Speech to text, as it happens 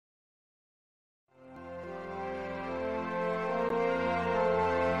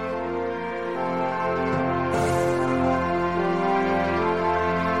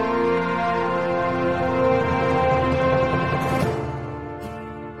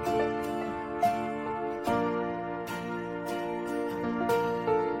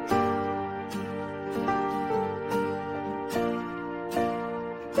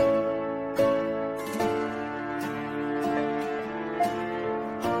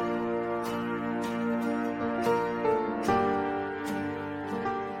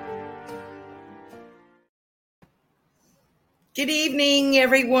Good evening,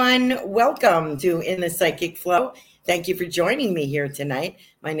 everyone. Welcome to In the Psychic Flow. Thank you for joining me here tonight.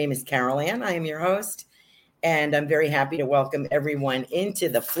 My name is Carol Ann. I am your host, and I'm very happy to welcome everyone into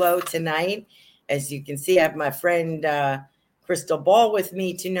the flow tonight. As you can see, I have my friend Crystal Ball with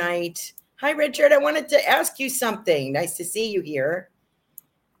me tonight. Hi, Richard. I wanted to ask you something. Nice to see you here.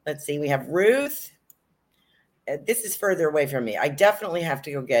 Let's see. We have Ruth. This is further away from me. I definitely have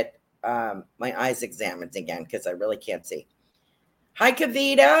to go get my eyes examined again because I really can't see. Hi,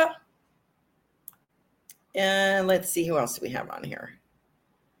 Kavita. And let's see who else we have on here.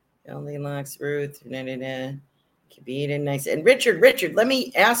 Goldilocks, Ruth, Kavita, nice. And Richard, let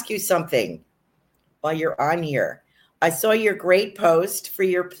me ask you something while you're on here. I saw your great post for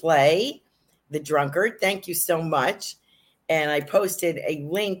your play, The Drunkard. Thank you so much. And I posted a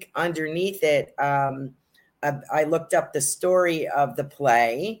link underneath it. I looked up the story of the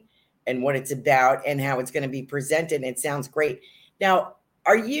play and what it's about and how it's going to be presented. It sounds great. Now,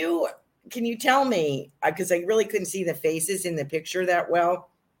 can you tell me, because I really couldn't see the faces in the picture that well,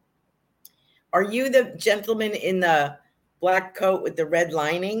 are you the gentleman in the black coat with the red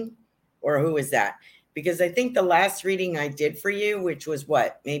lining, or who is that? Because I think the last reading I did for you, which was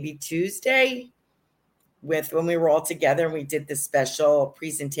maybe Tuesday, when we were all together and we did the special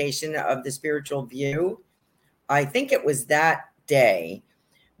presentation of the spiritual view, I think it was that day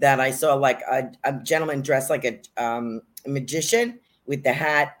that I saw like a gentleman dressed like a magician with the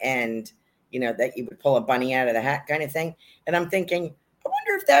hat and, that you would pull a bunny out of the hat kind of thing. And I'm thinking, I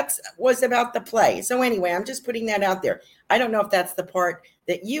wonder if that was about the play. So anyway, I'm just putting that out there. I don't know if that's the part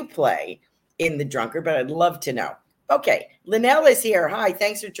that you play in The Drunkard, but I'd love to know. Okay, Linnell is here. Hi,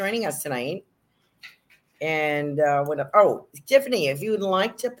 thanks for joining us tonight. And Tiffany, if you would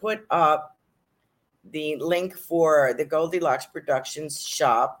like to put up the link for the Goldilocks Productions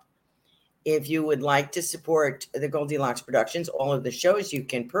shop, if you would like to support the Goldilocks Productions, all of the shows you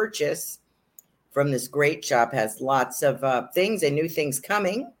can purchase from this great shop has lots of things and new things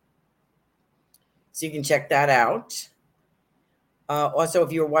coming. So you can check that out. Also,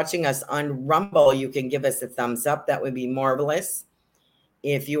 if you're watching us on Rumble, you can give us a thumbs up. That would be marvelous.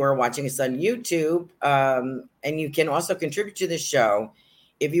 If you are watching us on YouTube, and you can also contribute to the show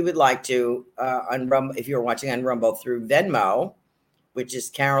if you would like to on Rumble. If you're watching on Rumble through Venmo, which is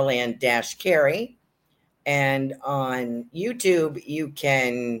Carol Ann-Carey, and on YouTube you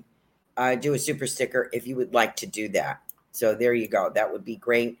can do a super sticker if you would like to do that. So there you go. That would be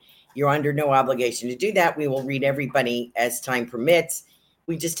great. You're under no obligation to do that. We will read everybody as time permits.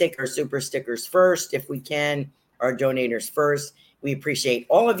 We just take our super stickers first if we can, our donators first. We appreciate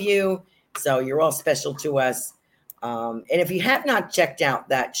all of you. So you're all special to us. And if you have not checked out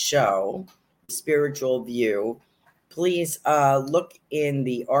that show, Spiritual View, please look in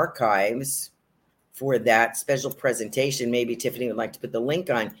the archives for that special presentation. Maybe Tiffany would like to put the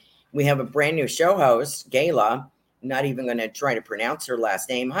link on. We have a brand new show host, Gayla. I'm not even going to try to pronounce her last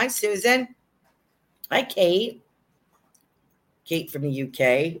name. Hi, Susan. Hi, Kate. Kate from the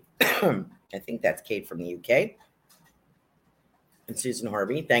UK. I think that's Kate from the UK. And Susan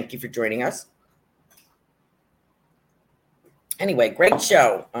Harvey, thank you for joining us. Anyway, great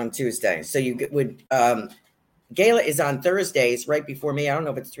show on Tuesday. So you would, Gayla is on Thursdays right before me. I don't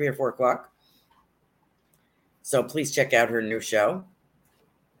know if it's 3 or 4 o'clock. So please check out her new show.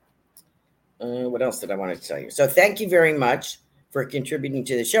 What else did I want to tell you? So thank you very much for contributing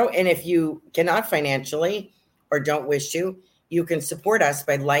to the show. And if you cannot financially or don't wish to, you can support us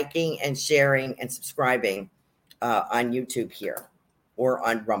by liking and sharing and subscribing on YouTube here or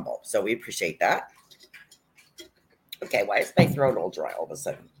on Rumble. So we appreciate that. Okay, why is my throat all dry all of a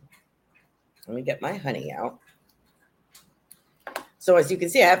sudden? Let me get my honey out. So as you can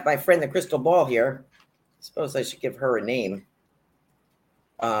see, I have my friend, the Crystal Ball here. I suppose I should give her a name.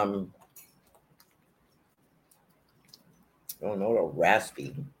 Oh, no, a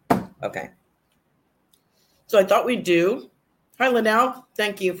raspy. Okay. So I thought we'd do. Hi, Linnell.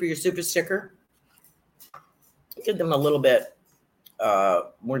 Thank you for your super sticker. Give them a little bit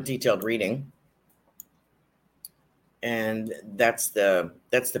more detailed reading. And that's the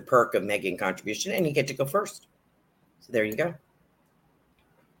perk of making a contribution, and you get to go first. So there you go.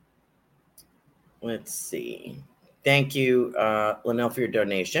 Let's see. Thank you, Linnell, for your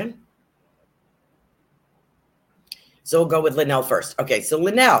donation. So we'll go with Linnell first. Okay, so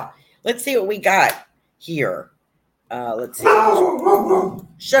Linnell, let's see what we got here. Let's see.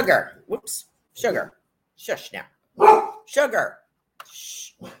 Sugar. Whoops. Sugar. Shush now. Sugar.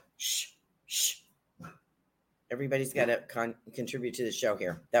 Shh. Shh. Shh. Everybody's got to contribute to the show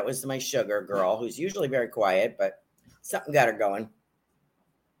here. That was my sugar girl, who's usually very quiet, but something got her going.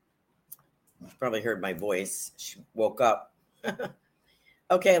 She probably heard my voice. She woke up.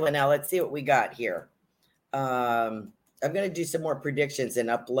 Okay, Linnell, let's see what we got here. I'm going to do some more predictions and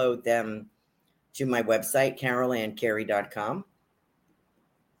upload them to my website, carolancarey.com.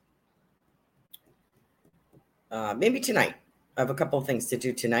 Maybe tonight. I have a couple of things to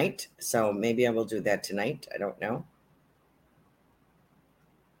do tonight, so maybe I will do that tonight. I don't know.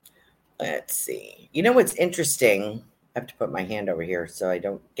 Let's see. You know what's interesting? I have to put my hand over here so I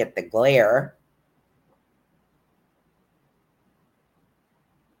don't get the glare.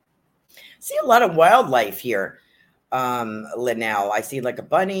 See a lot of wildlife here, Linnell. I see like a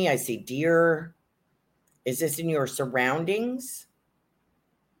bunny. I see deer. Is this in your surroundings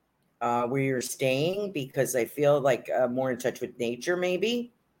where you're staying? Because I feel like more in touch with nature,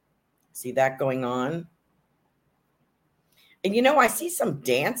 maybe. See that going on. And, I see some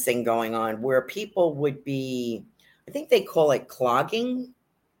dancing going on where people would be, I think they call it clogging.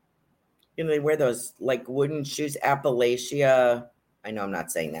 They wear those like wooden shoes, Appalachia. I know I'm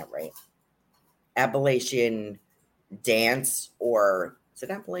not saying that right. Appalachian dance, or is it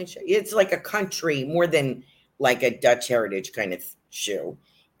Appalachia? It's like a country more than like a Dutch heritage kind of shoe.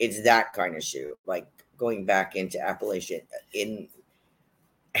 It's that kind of shoe, like going back into Appalachia in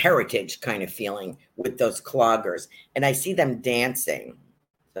heritage kind of feeling with those cloggers. And I see them dancing.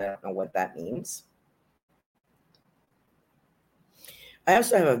 So I don't know what that means. I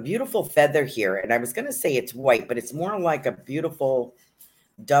also have a beautiful feather here, and I was going to say it's white, but it's more like a beautiful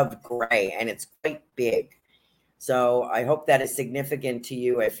dove gray, and it's quite big. So I hope that is significant to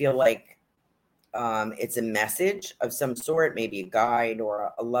you. I feel like it's a message of some sort, maybe a guide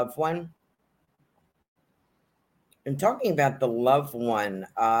or a loved one. And talking about the loved one,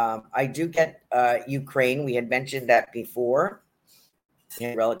 I do get Ukraine. We had mentioned that before. We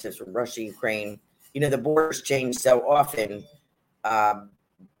had relatives from Russia, Ukraine. The borders change so often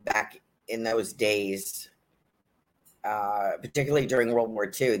back in those days, particularly during World War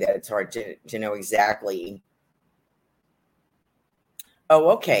II, that it's hard to know exactly.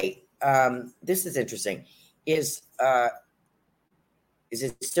 Oh, okay. This is interesting. Is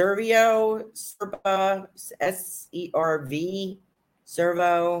it Servo, Serba, SERV,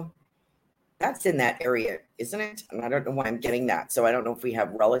 Servo? That's in that area, isn't it? And I don't know why I'm getting that. So I don't know if we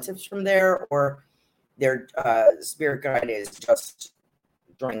have relatives from there or their spirit guide is just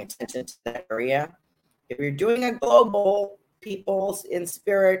drawing attention to that area. If you're doing a global peoples in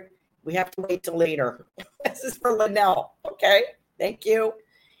spirit, we have to wait till later. This is for Linnell. Okay. Thank you.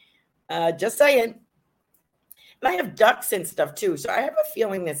 Just saying. And I have ducks and stuff too. So I have a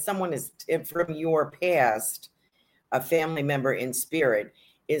feeling that someone is from your past, a family member in spirit,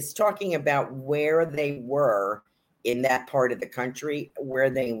 is talking about where they were in that part of the country, where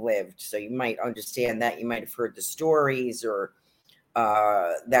they lived. So you might understand that. You might have heard the stories or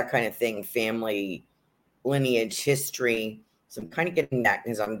that kind of thing, family lineage, history. So I'm kind of getting that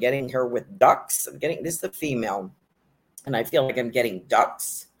because I'm getting her with ducks. This is the female, and I feel like I'm getting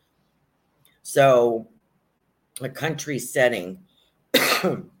ducks. So a country setting.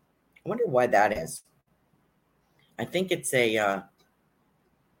 I wonder why that is. I think it's it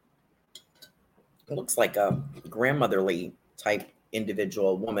looks like a grandmotherly type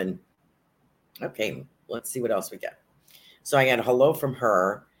individual woman. Okay, let's see what else we get. So I got a hello from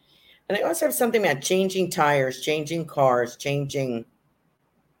her. And I also have something about changing tires, changing cars, changing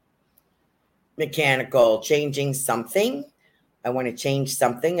mechanical, changing something. I want to change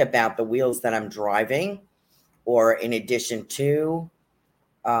something about the wheels that I'm driving, or in addition to,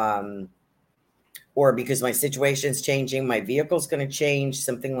 or because my situation's changing, my vehicle's going to change,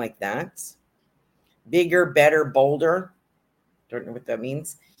 something like that. Bigger, better, bolder. Don't know what that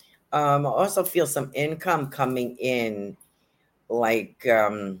means. I also feel some income coming in, like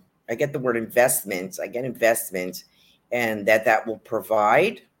I get the word investment. I get investment, and that will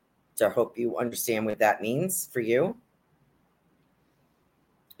provide. So I hope you understand what that means for you.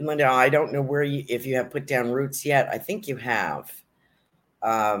 Linda, I don't know if you have put down roots yet. I think you have.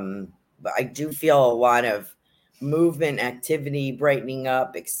 But I do feel a lot of movement, activity, brightening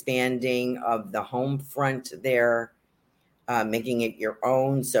up, expanding of the home front there, making it your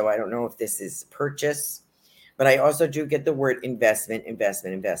own. So I don't know if this is purchase, but I also do get the word investment.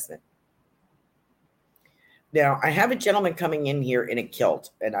 Now, I have a gentleman coming in here in a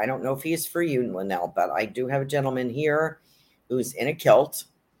kilt, and I don't know if he is for you, Linnell, but I do have a gentleman here who's in a kilt.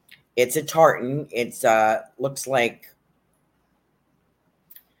 It's a tartan. It's looks like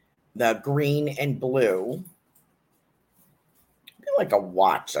the green and blue. Like a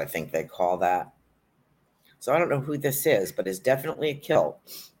watch, I think they call that. So I don't know who this is, but it's definitely a kilt.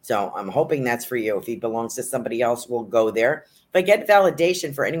 So I'm hoping that's for you. If he belongs to somebody else, we'll go there. If I get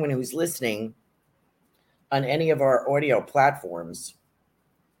validation for anyone who's listening, on any of our audio platforms,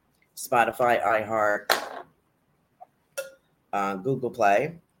 Spotify, iHeart, Google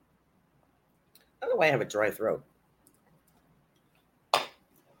Play. I don't know why I have a dry throat.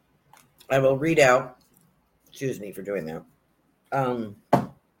 I will read out, excuse me for doing that.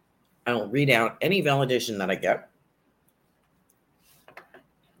 I will read out any validation that I get.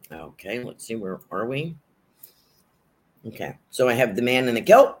 Okay, let's see, where are we? Okay, so I have the man in the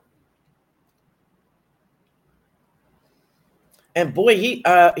kilt. And boy,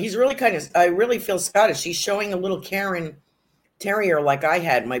 he's really kind of, I really feel Scottish. He's showing a little Karen Terrier like I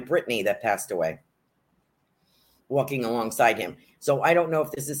had, my Brittany that passed away, walking alongside him. So I don't know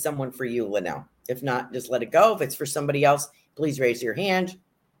if this is someone for you, Linnell. If not, just let it go. If it's for somebody else, please raise your hand.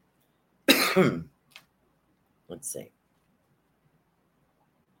 Let's see.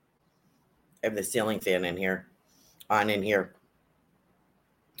 I have the ceiling fan in here, on in here.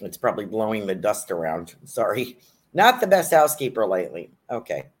 It's probably blowing the dust around. Sorry. Not the best housekeeper lately.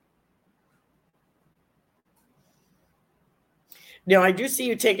 Okay. Now, I do see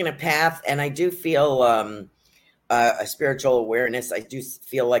you taking a path, and I do feel a spiritual awareness. I do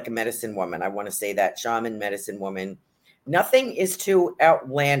feel like a medicine woman. I want to say that. Shaman, medicine woman. Nothing is too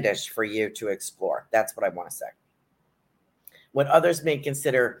outlandish for you to explore. That's what I want to say. What others may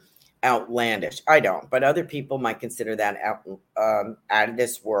consider outlandish, I don't, but other people might consider that out of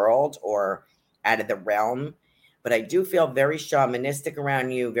this world or out of the realm. But I do feel very shamanistic around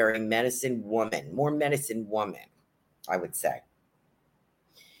you, very medicine woman, more medicine woman, I would say.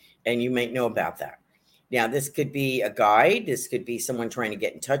 And you might know about that. Now, this could be a guide. This could be someone trying to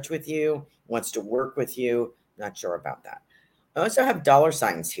get in touch with you, wants to work with you. Not sure about that. I also have dollar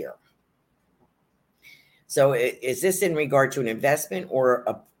signs here. So is this in regard to an investment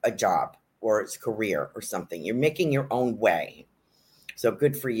or a job or its career or something? You're making your own way. So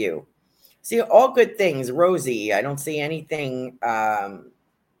good for you. See, all good things, Rosie. I don't see anything that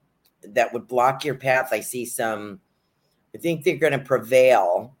would block your path. I see I think they're going to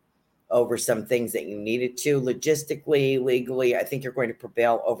prevail over some things that you needed to. Logistically, legally, I think you're going to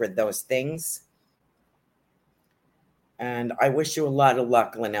prevail over those things. And I wish you a lot of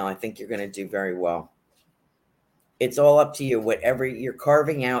luck, Linnell. I think you're going to do very well. It's all up to you, whatever you're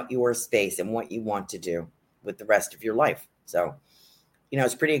carving out your space and what you want to do with the rest of your life. So,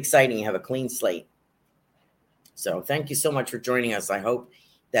 it's pretty exciting. You have a clean slate. So thank you so much for joining us. I hope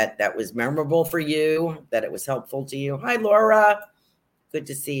that was memorable for you, that it was helpful to you. Hi, Laura. Good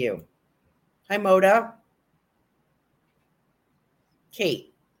to see you. Hi, Moda.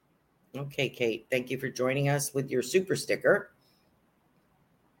 Kate. Okay, Kate. Thank you for joining us with your super sticker.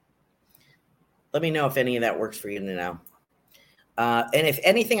 Let me know if any of that works for you now. And if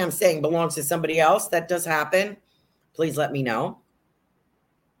anything I'm saying belongs to somebody else, that does happen, please let me know.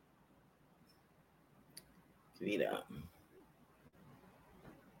 Kavita.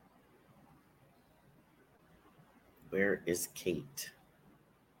 Where is Kate?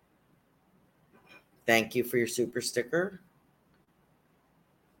 Thank you for your super sticker.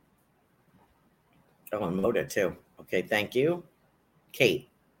 Oh, and Moda too. Okay, thank you. Kate.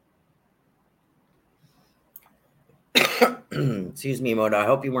 Excuse me, Moda. I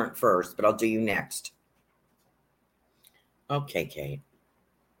hope you weren't first, but I'll do you next. Okay, Kate.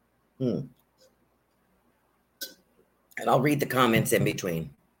 And I'll read the comments in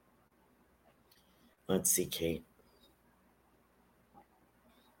between. Let's see, Kate.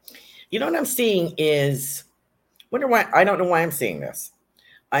 You know what I'm seeing is, wonder why, I don't know why I'm seeing this.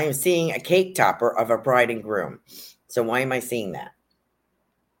 I am seeing a cake topper of a bride and groom. So why am I seeing that?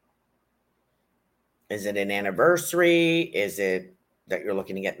 Is it an anniversary? Is it that you're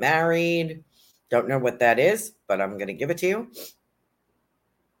looking to get married? Don't know what that is, but I'm going to give it to you.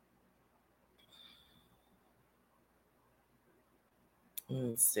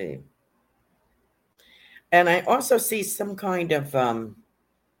 Let's see. And I also see some kind of, do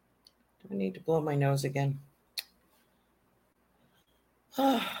I need to blow my nose again?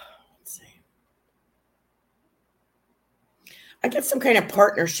 Let's see. I get some kind of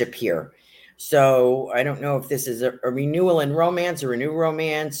partnership here. So I don't know if this is a renewal in romance or a new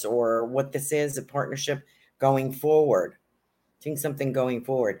romance or what this is, a partnership going forward. Seeing something going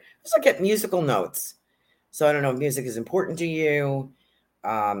forward. I also get musical notes. So I don't know if music is important to you.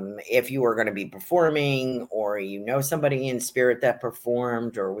 If you are going to be performing or somebody in spirit that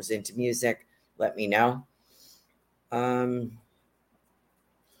performed or was into music, let me know.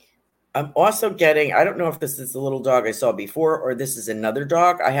 I'm also getting, I don't know if this is the little dog I saw before or this is another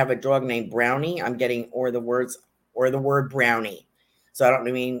dog. I have a dog named Brownie. I'm getting or the word Brownie. So I don't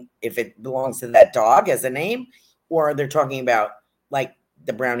mean if it belongs to that dog as a name or they're talking about like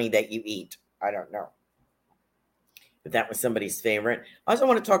the brownie that you eat. I don't know. but that was somebody's favorite. I also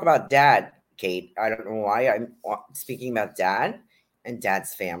want to talk about dad, Kate. I don't know why I'm speaking about dad and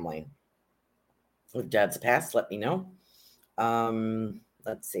dad's family. If dad's passed, let me know.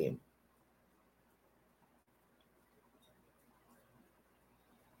 Let's see.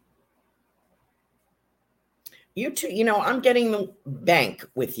 You too, I'm getting the bank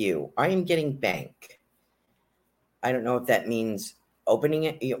with you. I am getting bank. I don't know if that means opening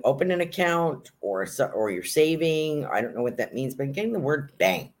it, you open an account or you're saving. I don't know what that means, but I'm getting the word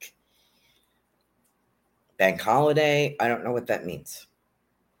bank. Bank holiday. I don't know what that means.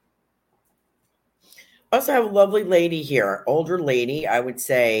 Also, I have a lovely lady here, older lady. I would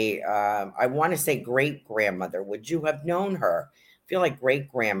say, I want to say great grandmother. Would you have known her? I feel like great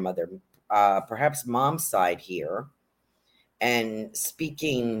grandmother, perhaps mom's side here. And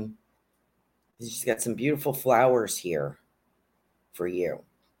speaking, she's got some beautiful flowers here for you.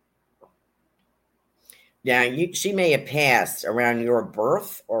 Now, she may have passed around your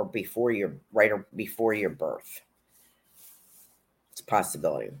birth or before your birth. It's a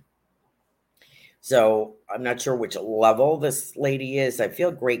possibility. So I'm not sure which level this lady is. I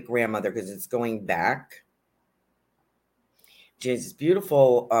feel great grandmother because it's going back. She has this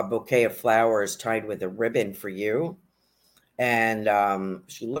beautiful bouquet of flowers tied with a ribbon for you. And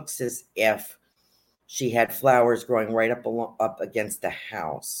she looks as if she had flowers growing right up against the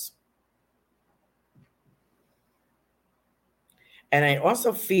house. And I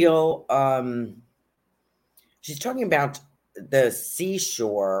also feel she's talking about the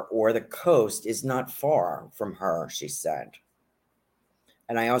seashore or the coast is not far from her, she said.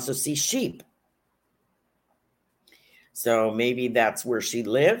 And I also see sheep. So maybe that's where she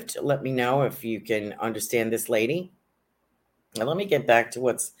lived. Let me know if you can understand this lady. Now let me get back to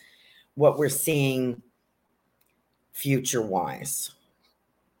what we're seeing future-wise.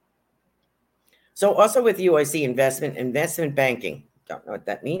 So also with you, I see investment banking. Don't know what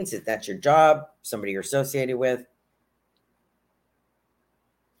that means. If that's your job, somebody you're associated with.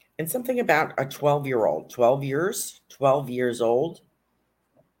 And something about a 12-year-old, 12 years old.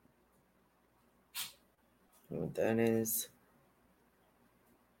 What that is.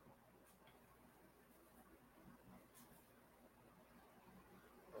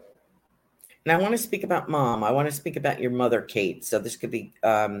 And I want to speak about mom. I want to speak about your mother, Kate. So this could be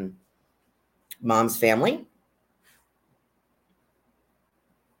mom's family.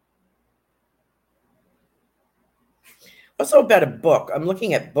 Also about a book. I'm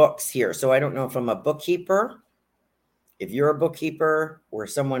looking at books here. So I don't know if I'm a bookkeeper, if you're a bookkeeper, or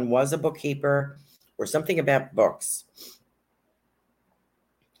someone was a bookkeeper, or something about books.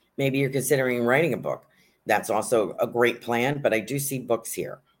 Maybe you're considering writing a book. That's also a great plan, but I do see books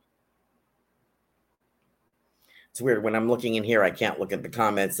here. It's weird when I'm looking in here, I can't look at the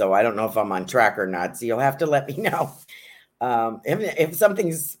comments, so I don't know if I'm on track or not. So you'll have to let me know. If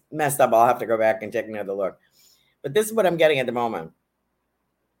something's messed up, I'll have to go back and take another look. But this is what I'm getting at the moment.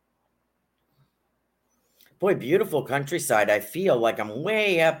 Boy, beautiful countryside. I feel like I'm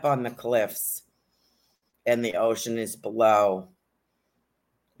way up on the cliffs and the ocean is below.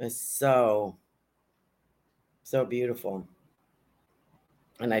 It's so beautiful.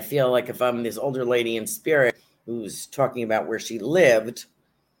 And I feel like if I'm this older lady in spirit who's talking about where she lived,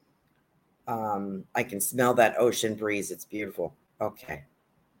 I can smell that ocean breeze. It's beautiful. Okay.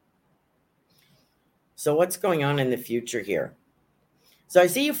 So what's going on in the future here? So I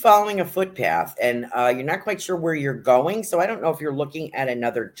see you following a footpath and you're not quite sure where you're going. So I don't know if you're looking at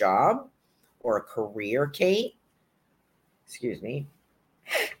another job or a career, Kate. Excuse me.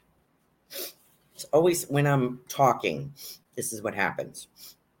 It's always when I'm talking, this is what happens.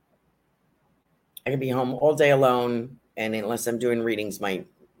 I can be home all day alone, and unless I'm doing readings,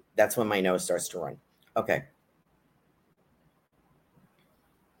 that's when my nose starts to run. Okay.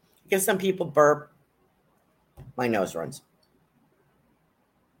 Because some people burp, my nose runs.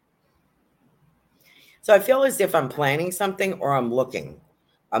 So I feel as if I'm planning something or I'm looking.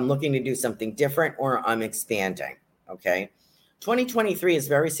 I'm looking to do something different or I'm expanding. Okay. 2023 is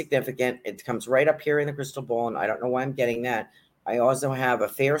very significant. It comes right up here in the crystal ball, and I don't know why I'm getting that. I also have a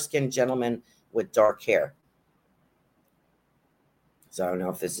fair-skinned gentleman with dark hair. So I don't know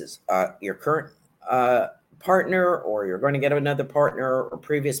if this is your current partner or you're going to get another partner or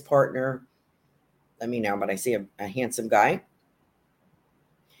previous partner. Let me know, but I see a handsome guy.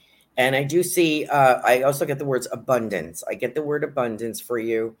 And I do see, I also get the words abundance. I get the word abundance for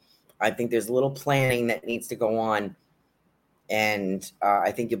you. I think there's a little planning that needs to go on. And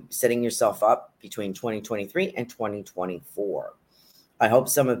I think you're setting yourself up between 2023 and 2024. I hope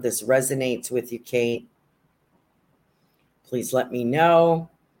some of this resonates with you, Kate. Please let me know.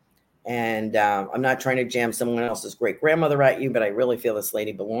 And I'm not trying to jam someone else's great grandmother at you, but I really feel this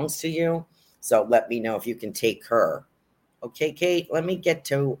lady belongs to you. So let me know if you can take her. Okay, Kate, let me get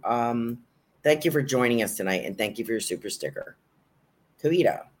to, thank you for joining us tonight, and thank you for your super sticker.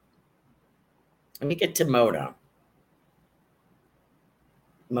 Kavita. Let me get to Moto.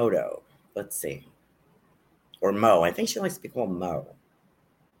 Moto. Let's see. Or Mo. I think she likes to be called Mo.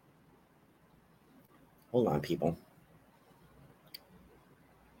 Hold on, people.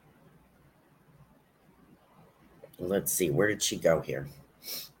 Let's see. Where did she go here?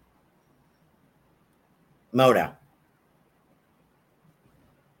 Moto.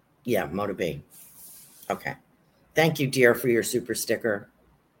 Yeah, Moto B. Okay. Thank you, dear, for your super sticker.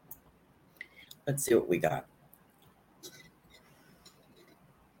 Let's see what we got.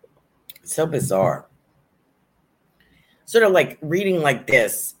 So bizarre. Sort of like reading like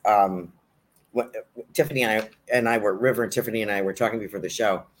this. What Tiffany and I were, River and Tiffany and I were talking before the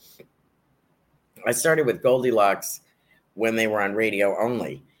show. I started with Goldilocks when they were on radio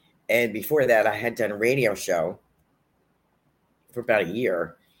only. And before that, I had done a radio show for about a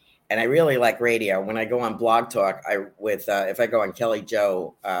year. And I really like radio. When I go on Blog Talk, if I go on Kelly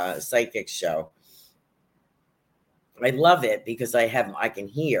Joe Psychic's show, I love it because I can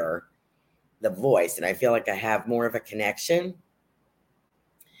hear the voice, and I feel like I have more of a connection.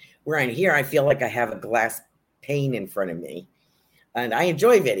 Where in here, I feel like I have a glass pane in front of me, and I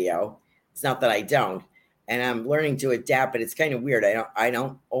enjoy video. It's not that I don't, and I'm learning to adapt, but it's kind of weird. I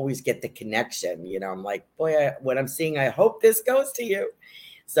don't always get the connection. You know, I'm like, boy, what I'm seeing, I hope this goes to you.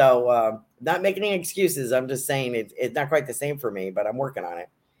 So, not making any excuses. I'm just saying it's not quite the same for me, but I'm working on it.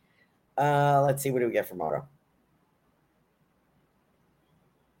 Let's see, what do we get from Moto?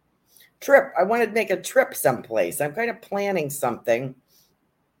 Trip. I want to make a trip someplace. I'm kind of planning something.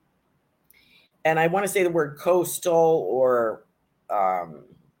 And I want to say the word coastal or, let's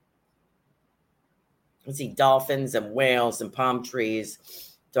see, dolphins and whales and palm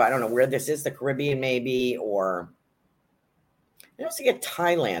trees. So I don't know where this is, the Caribbean maybe, or I also get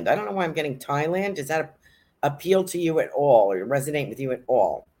Thailand. I don't know why I'm getting Thailand. Does that appeal to you at all or resonate with you at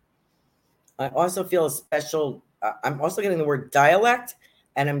all? I also feel a special, I'm also getting the word dialect,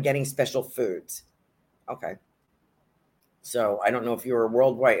 and I'm getting special foods. Okay. So I don't know if you're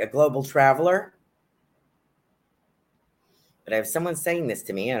a global traveler, but I have someone saying this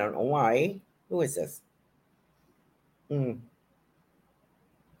to me. I don't know why. Who is this? You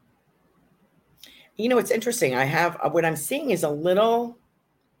know, it's interesting. I have what I'm seeing is a little,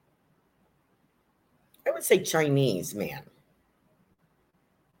 I would say Chinese man.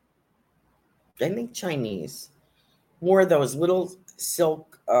 I think Chinese wore those little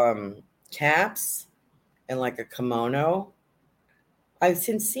silk caps and like a kimono. I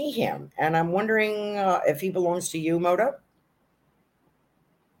can see him, and I'm wondering if he belongs to you, Moto.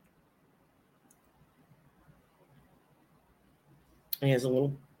 He has a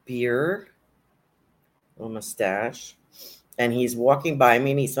little beard, a little mustache, and he's walking by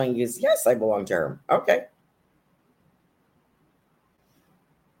me, and he's saying, "Yes, I belong to her." Okay.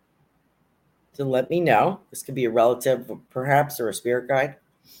 So let me know. This could be a relative, perhaps, or a spirit guide.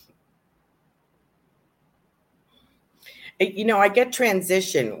 You know, I get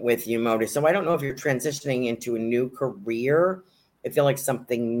transition with you, Moto. So I don't know if you're transitioning into a new career. I feel like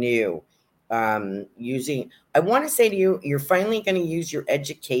something new. I want to say to you, you're finally going to use your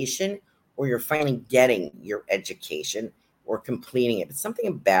education, or you're finally getting your education or completing it. But something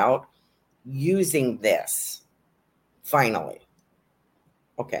about using this finally.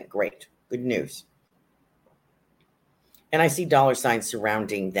 Okay, great. Good news. And I see dollar signs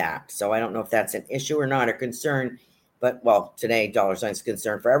surrounding that. So I don't know if that's an issue or not, or concern. But, well, today, dollar signs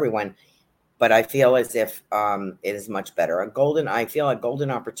concern for everyone. But I feel as if it is much better. I feel a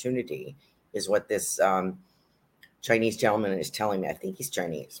golden opportunity is what this Chinese gentleman is telling me. I think he's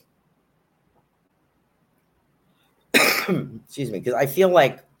Chinese. Excuse me, because I feel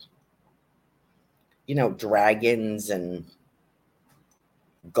like, you know, dragons and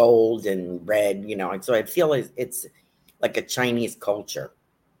gold and red, you know, and so I feel it's like a Chinese culture.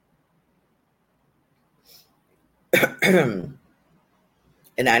 And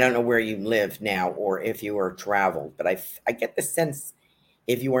I don't know where you live now or if you are traveled, but I get the sense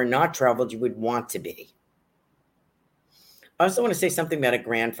if you are not traveled, you would want to be. I also want to say something about a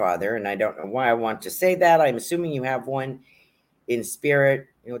grandfather, and I don't know why I want to say that. I'm assuming you have one in spirit.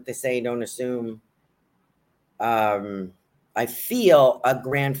 You know what they say, don't assume. I feel a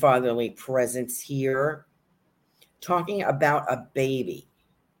grandfatherly presence here talking about a baby.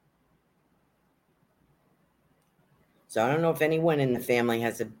 So I don't know if anyone in the family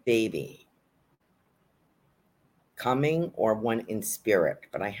has a baby coming or one in spirit,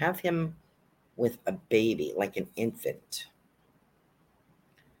 but I have him with a baby, like an infant.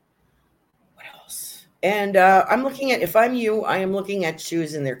 What else? And I'm looking at, if I'm you, I am looking at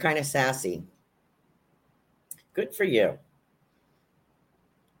shoes and they're kind of sassy. Good for you.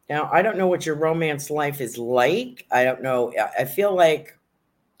 Now, I don't know what your romance life is like. I don't know. I feel like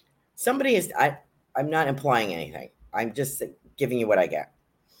somebody is, I'm not implying anything. I'm just giving you what I get.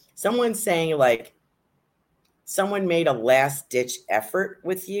 Someone's saying like, someone made a last ditch effort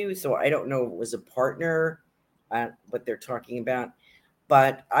with you. So I don't know if it was a partner, what they're talking about,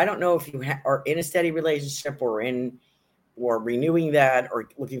 but I don't know if you are in a steady relationship or renewing that or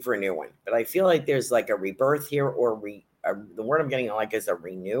looking for a new one. But I feel like there's like a rebirth here or the word I'm getting like is a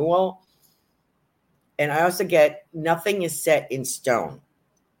renewal. And I also get nothing is set in stone.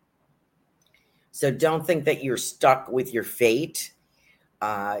 So don't think that you're stuck with your fate.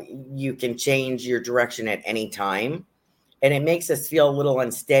 You can change your direction at any time. And it makes us feel a little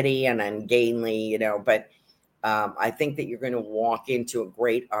unsteady and ungainly, but I think that you're going to walk into a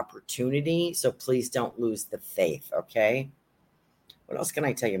great opportunity. So please don't lose the faith, okay? What else can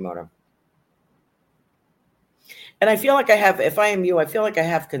I tell you, Moto? And I feel like if I am you, I feel like I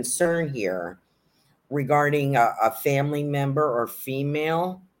have concern here regarding a family member or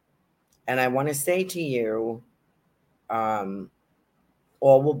female. And I want to say to you,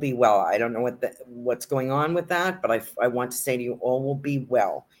 all will be well. I don't know what's going on with that, but I want to say to you, all will be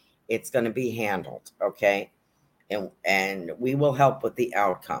well. It's going to be handled, okay? And we will help with the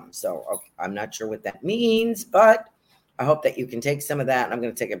outcome. So okay, I'm not sure what that means, but I hope that you can take some of that. And I'm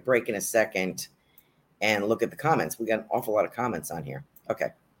going to take a break in a second and look at the comments. We got an awful lot of comments on here. Okay.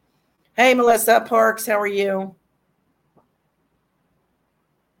 Hey, Melissa Parks, how are you?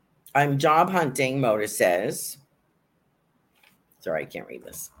 I'm job hunting, Moda says. Sorry, I can't read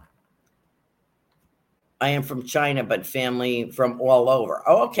this. I am from China, but family from all over.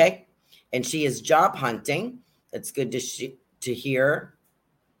 Oh, okay. And she is job hunting. That's good to hear.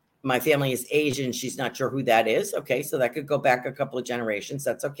 My family is Asian. She's not sure who that is. Okay, so that could go back a couple of generations.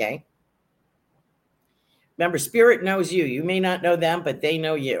 That's okay. Remember, spirit knows you. You may not know them, but they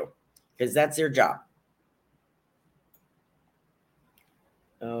know you because that's their job.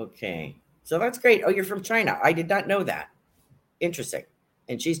 Okay, so that's great. Oh, you're from China. I did not know that. Interesting.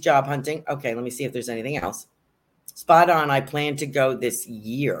 And she's job hunting. Okay, let me see if there's anything else. Spot on. I plan to go this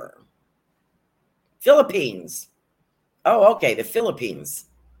year. Philippines. Oh, okay, the Philippines.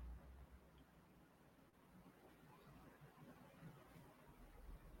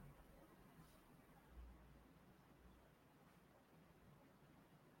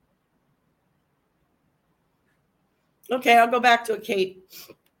 Okay, I'll go back to it, Kate.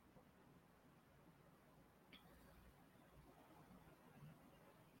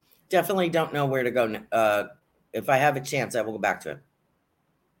 Definitely don't know where to go. If I have a chance, I will go back to it.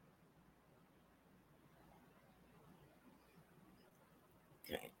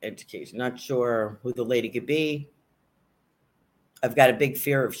 Okay, education. Not sure who the lady could be. I've got a big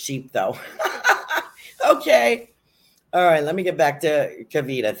fear of sheep, though. Okay. All right, let me get back to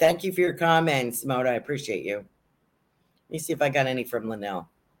Kavita. Thank you for your comments, Moda. I appreciate you. Let me see if I got any from Linnell.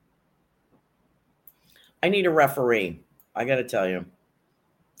 I need a referee. I got to tell you.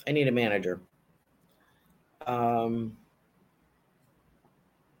 I need a manager.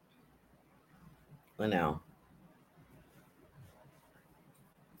 Linnell.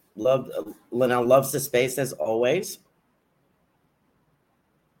 Linnell loves the space as always.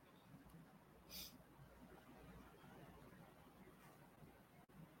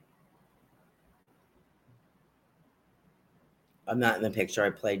 I'm not in the picture. I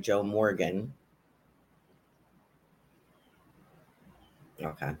played Joe Morgan.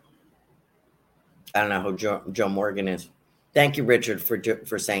 Okay. I don't know who Joe Morgan is. Thank you, Richard,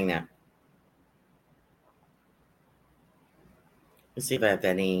 for saying that. Let's see if I have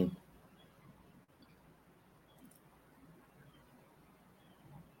any.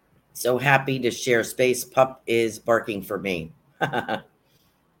 So happy to share space. Pup is barking for me.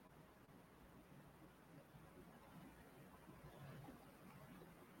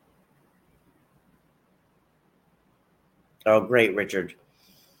 Oh, great, Richard.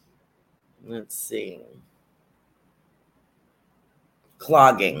 Let's see.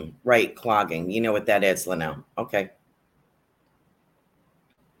 Clogging. Right, clogging. You know what that is, Linnell. Okay.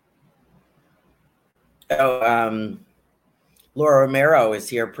 Oh, Laura Romero is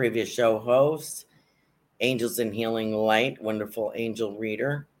here, previous show host. Angels in Healing Light, wonderful angel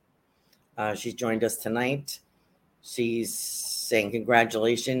reader. She's joined us tonight. She's saying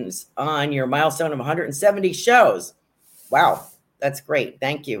congratulations on your milestone of 170 shows. Wow, that's great.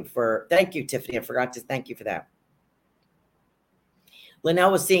 Thank you, Tiffany. I forgot to thank you for that.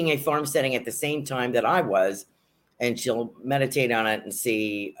 Linnell was seeing a farm setting at the same time that I was, and she'll meditate on it and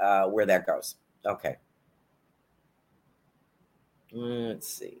see where that goes. Okay. Let's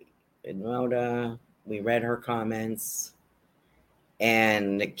see. Edmoda, we read her comments.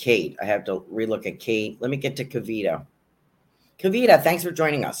 And Kate, I have to relook at Kate. Let me get to Kavita. Kavita, thanks for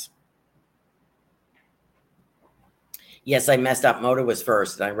joining us. Yes, I messed up. Moda was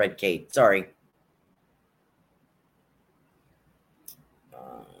first, and I read Kate. Sorry.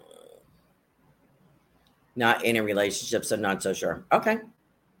 Not in a relationship, so not so sure. Okay.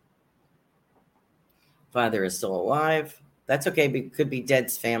 Father is still alive. That's okay. It could be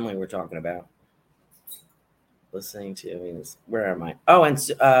Dead's family we're talking about. Listening to, where am I? Oh, and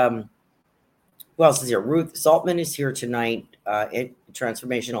who else is here? Ruth Saltman is here tonight.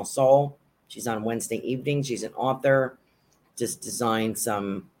 Transformational Soul. She's on Wednesday evening. She's an author. Just designed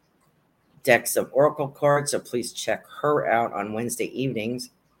some decks of oracle cards, so please check her out on Wednesday evenings.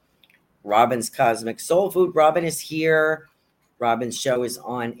 Robin's Cosmic Soul Food. Robin is here. Robin's show is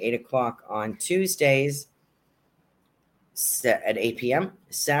on 8 o'clock on Tuesdays at 8 p.m.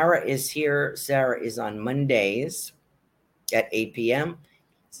 Sarah is here. Sarah is on Mondays at 8 p.m.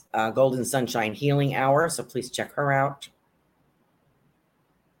 Golden Sunshine Healing Hour, so please check her out.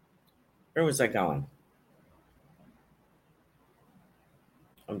 Where was I going?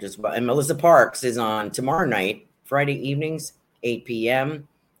 And Melissa Parks is on tomorrow night, Friday evenings, 8 p.m.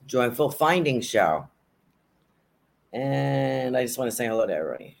 Joyful Finding Show. And I just want to say hello to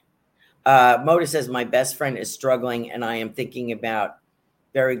everybody. Moda says, my best friend is struggling, and I am thinking about,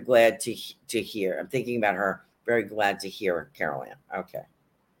 very glad to hear. I'm thinking about her, very glad to hear, Carol Ann. Okay.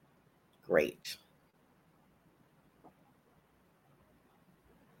 Great.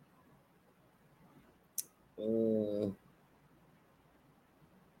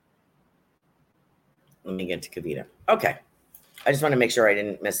 Let me get to Kavita. Okay. I just want to make sure I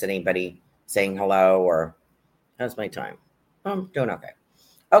didn't miss anybody saying hello or how's my time? I'm doing okay.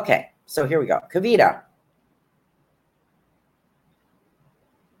 Okay. So here we go. Kavita.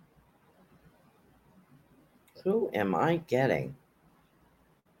 Who am I getting?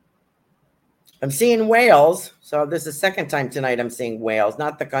 I'm seeing whales. So this is the second time tonight I'm seeing whales,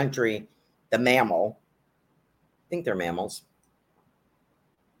 not the country, the mammal. I think they're mammals.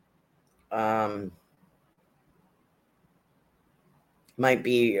 Might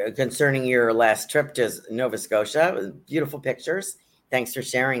be concerning your last trip to Nova Scotia. Beautiful pictures. Thanks for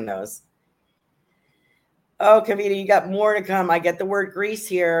sharing those. Oh, Kavita, you got more to come. I get the word grease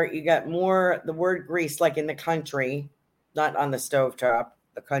here. You got more, the word grease, like in the country, not on the stovetop,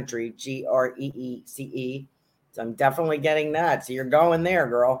 the country, Greece. So I'm definitely getting that. So you're going there,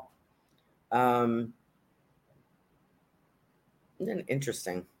 girl.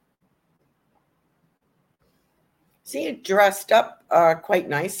 Interesting. See it dressed up quite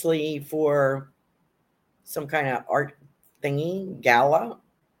nicely for some kind of art thingy, gala,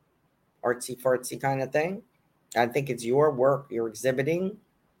 artsy fartsy kind of thing. I think it's your work you're exhibiting.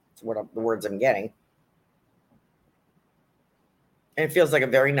 It's what the words I'm getting. And it feels like a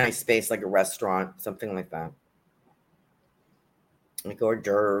very nice space, like a restaurant, something like that. Like hors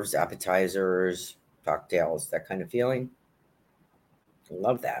d'oeuvres, appetizers, cocktails, that kind of feeling. I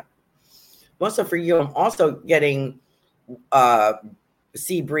love that. Also for you, I'm also getting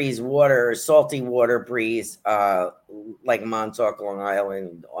sea breeze water, salty water breeze, like Montauk, Long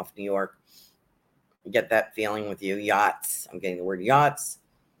Island, off New York. You get that feeling with you. Yachts. I'm getting the word yachts,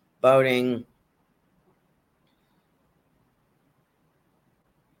 boating.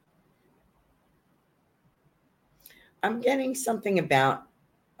 I'm getting something about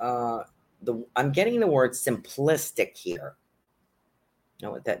I'm getting the word simplistic here. You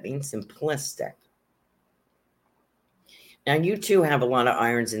know what that means? Simplistic. Now you two have a lot of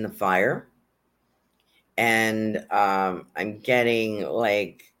irons in the fire. And I'm getting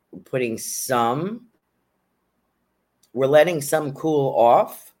like putting some, we're letting some cool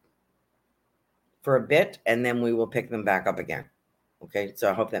off for a bit, and then we will pick them back up again. Okay, so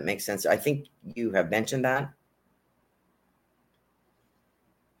I hope that makes sense. I think you have mentioned that.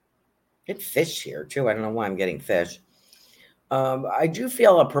 Get fish here too. I don't know why I'm getting fish. I do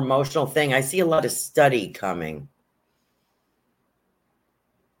feel a promotional thing. I see a lot of study coming.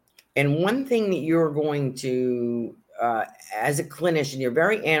 And one thing that you're going to, as a clinician, you're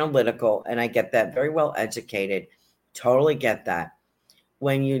very analytical, and I get that, very well educated, totally get that.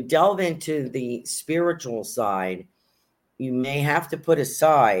 When you delve into the spiritual side, you may have to put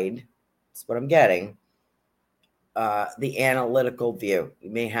aside, that's what I'm getting, the analytical view. You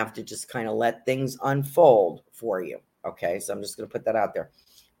may have to just kind of let things unfold for you. Okay, so I'm just going to put that out there.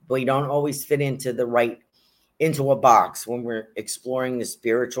 But you don't always fit into the right. into a box when we're exploring the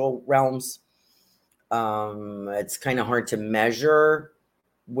spiritual realms. It's kind of hard to measure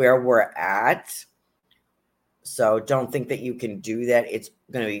where we're at. So don't think that you can do that. It's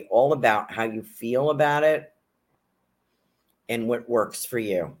going to be all about how you feel about it and what works for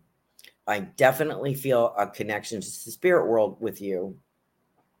you. I definitely feel a connection to the spirit world with you.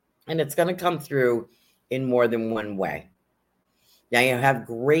 And it's going to come through in more than one way. Now, you have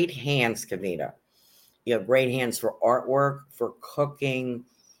great hands, Kavita. You have great hands for artwork, for cooking,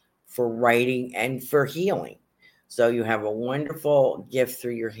 for writing, and for healing. So you have a wonderful gift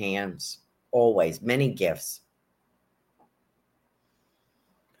through your hands, always, many gifts.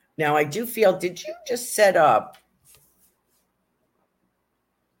 Now, I do feel, did you just set up,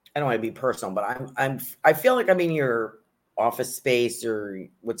 I don't want to be personal, but I feel like I'm in your office space or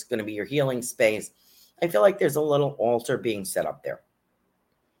what's going to be your healing space. I feel like there's a little altar being set up there.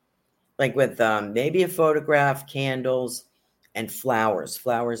 Like with maybe a photograph, candles, and flowers.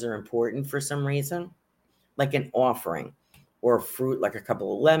 Flowers are important for some reason, like an offering or fruit, like a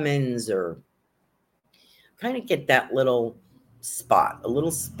couple of lemons, or kind of get that little spot, a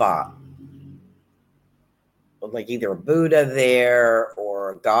little spot. Like either a Buddha there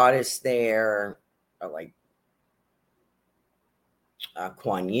or a goddess there, or like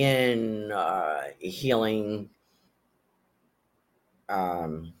Kuan Yin, healing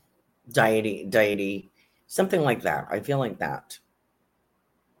deity, something like that. I feel like that.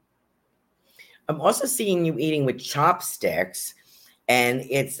 I'm also seeing you eating with chopsticks, and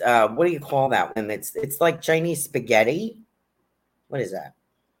it's what do you call that one? It's like Chinese spaghetti. What is that?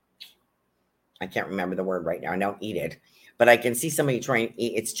 I can't remember the word right now. I don't eat it, but I can see somebody trying to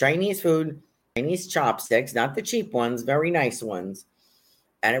eat. It's Chinese food, Chinese chopsticks, not the cheap ones, very nice ones,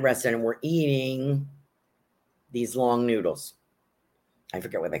 at a restaurant. And we're eating these long noodles. I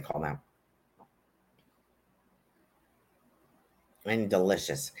forget what they call them. And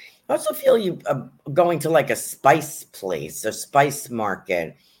delicious. I also feel you going to like a spice place, a spice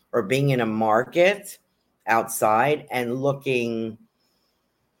market, or being in a market outside and looking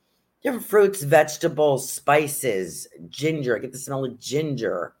different fruits, vegetables, spices, ginger. I get the smell of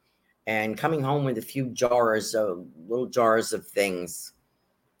ginger, and coming home with a few little jars of things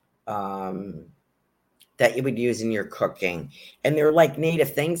that you would use in your cooking. And they're like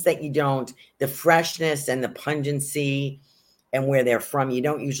native things that the freshness and the pungency and where they're from, you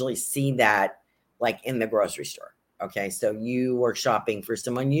don't usually see that like in the grocery store. Okay, so you are shopping for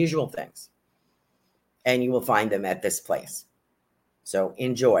some unusual things, and you will find them at this place. So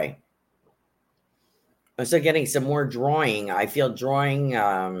enjoy. I'm still getting some more drawing. I feel drawing.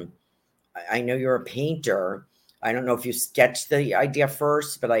 I know you're a painter. I don't know if you sketched the idea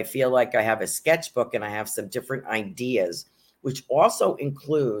first, but I feel like I have a sketchbook and I have some different ideas, which also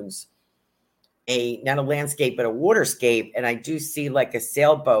includes not a landscape, but a waterscape. And I do see like a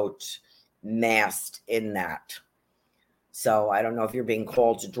sailboat mast in that. So I don't know if you're being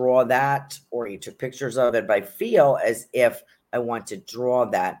called to draw that or you took pictures of it, but I feel as if I want to draw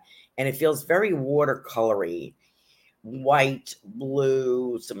that. And it feels very watercolory, white,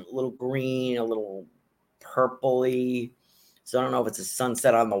 blue, some little green, a little purpley. So I don't know if it's a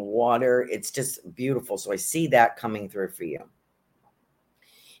sunset on the water. It's just beautiful. So I see that coming through for you.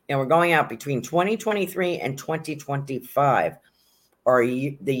 And we're going out between 2023 and 2025 are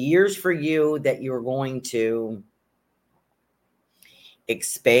the years for you that you're going to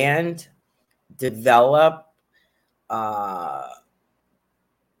expand, develop,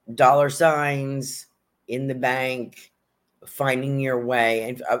 dollar signs in the bank, finding your way,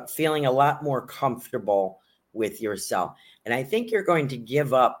 and feeling a lot more comfortable with yourself. And I think you're going to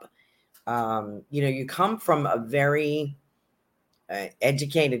give up. You come from a very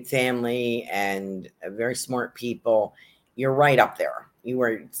educated family and very smart people. You're right up there. You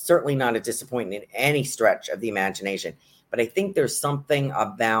are certainly not a disappointment in any stretch of the imagination. But I think there's something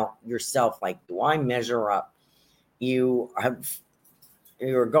about yourself, like, do I measure up? You're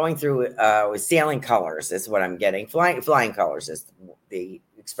going through with sailing colors is what I'm getting. Flying colors is the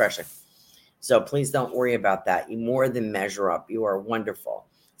expression. So please don't worry about that. You more than measure up. You are wonderful.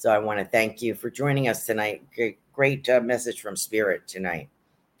 So I want to thank you for joining us tonight. Great message from Spirit tonight.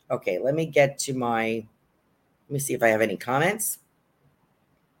 Okay, let me see if I have any comments.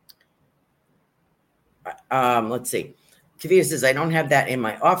 Let's see. Kavita says, I don't have that in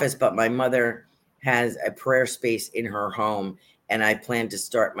my office, but my mother has a prayer space in her home, and I plan to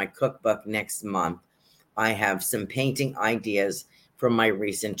start my cookbook next month. I have some painting ideas from my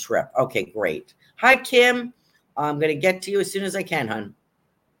recent trip. Okay, great. Hi, Kim. I'm going to get to you as soon as I can, hon.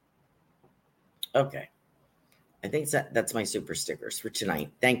 Okay. I think that's my super stickers for tonight.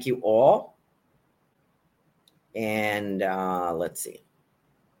 Thank you all. And let's see.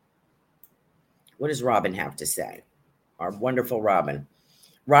 What does Robin have to say? Our wonderful Robin.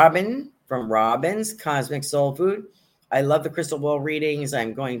 Robin from Robin's Cosmic Soul Food. I love the crystal ball readings.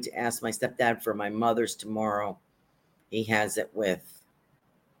 I'm going to ask my stepdad for my mother's tomorrow. He has it with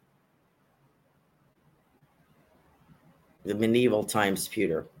the medieval times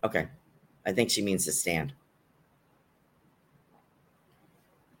pewter. Okay. I think she means the stand.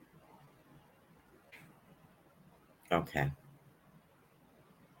 Okay.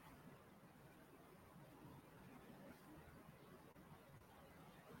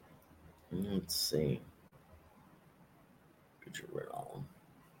 Let's see. Picture it all.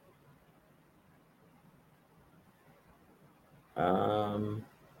 I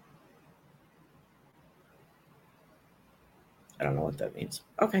don't know what that means.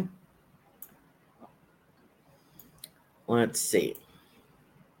 Okay. Let's see.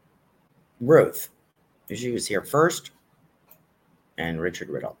 Ruth. She was here first. And Richard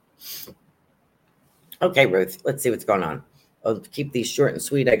Riddle. Okay, Ruth. Let's see what's going on. I'll keep these short and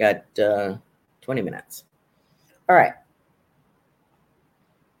sweet. I got 20 minutes. All right.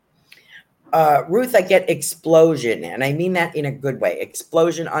 Ruth, I get explosion, and I mean that in a good way.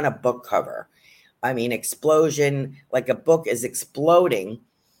 Explosion on a book cover. I mean explosion, like a book is exploding.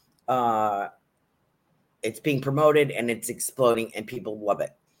 It's being promoted and it's exploding, and people love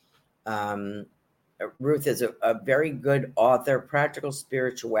it. Ruth is a very good author. Practical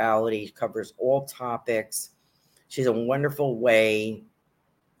spirituality, covers all topics. She's a wonderful way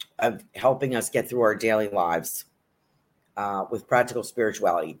of helping us get through our daily lives. With practical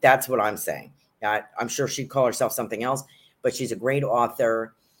spirituality. That's what I'm saying. I'm sure she'd call herself something else, but she's a great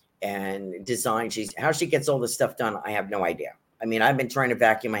author and design. How she gets all this stuff done, I have no idea. I mean, I've been trying to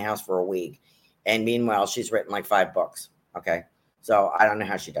vacuum my house for a week, and meanwhile, she's written like 5 books. Okay, so I don't know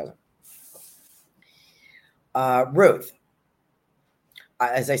how she does it. Ruth,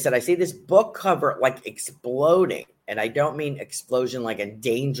 as I said, I see this book cover like exploding, and I don't mean explosion like a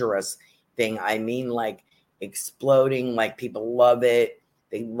dangerous thing. I mean like exploding, like people love it,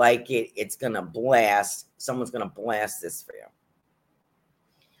 they like it, it's gonna blast. Someone's gonna blast this for you.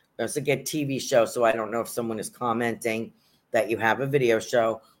 There's a get TV show, so I don't know if someone is commenting that you have a video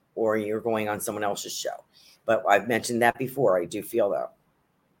show or you're going on someone else's show, but I've mentioned that before. I do feel that.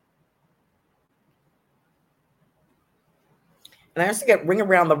 And I also get Ring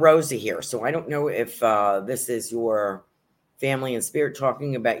Around the Rosie here, so I don't know if this is your family and spirit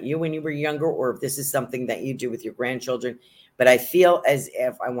talking about you when you were younger, or if this is something that you do with your grandchildren. But I feel as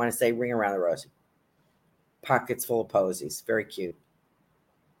if I want to say Ring Around the Rosie. Pockets full of posies. Very cute.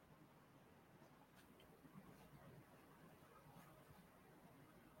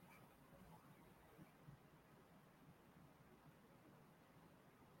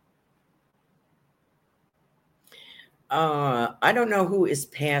 I don't know who is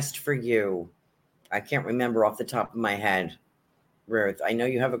past for you. I can't remember off the top of my head, Ruth. I know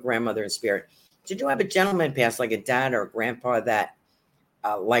you have a grandmother in spirit. Did you have a gentleman past, like a dad or a grandpa that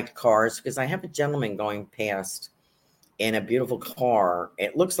liked cars? Because I have a gentleman going past in a beautiful car.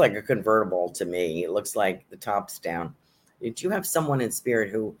 It looks like a convertible to me. It looks like the top's down. Did you have someone in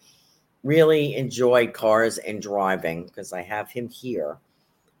spirit who really enjoyed cars and driving? Because I have him here.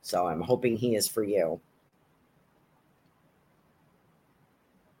 So I'm hoping he is for you.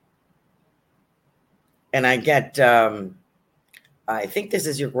 And I get, I think this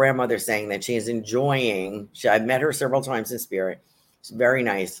is your grandmother saying that she is enjoying. I've met her several times in spirit. She's very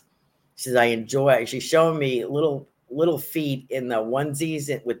nice. She says, I enjoy. She's showing me little feet in the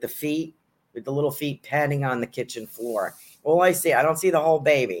onesies with the little feet patting on the kitchen floor. All I see, I don't see the whole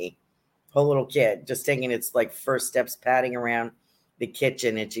baby, whole little kid, just taking its like first steps, patting around the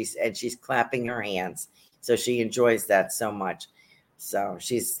kitchen, and she's clapping her hands. So she enjoys that so much. So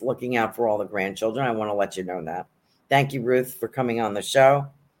she's looking out for all the grandchildren. I want to let you know that. Thank you, Ruth, for coming on the show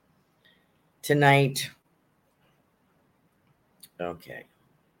tonight. Okay.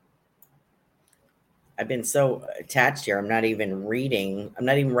 I've been so attached here. I'm not even reading. I'm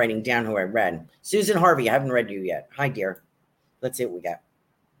not even writing down who I read. Susan Harvey, I haven't read you yet. Hi, dear. Let's see what we got.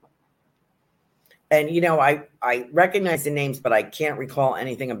 And, I recognize the names, but I can't recall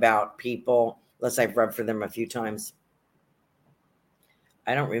anything about people unless I've read for them a few times.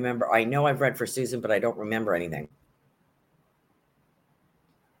 I don't remember. I know I've read for Susan, but I don't remember anything.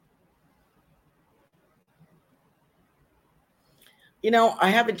 I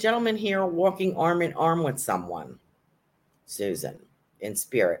have a gentleman here walking arm in arm with someone, Susan, in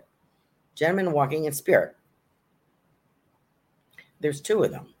spirit. Gentleman walking in spirit. There's 2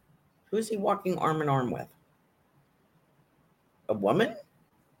 of them. Who's he walking arm in arm with? A woman?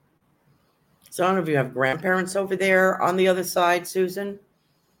 So I don't know if you have grandparents over there on the other side, Susan.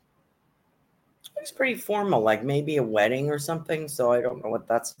 It's pretty formal, like maybe a wedding or something. So I don't know what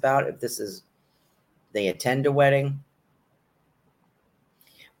that's about. If this is, they attend a wedding.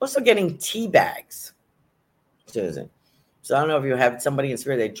 Also getting tea bags, Susan. So I don't know if you have somebody in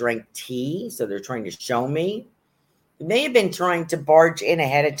spirit that drank tea, so they're trying to show me. They may have been trying to barge in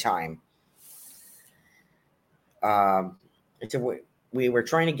ahead of time. So we were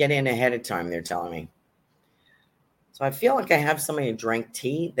trying to get in ahead of time, they're telling me. So I feel like I have somebody who drank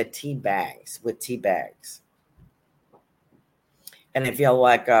tea, the tea bags, with tea bags. And I feel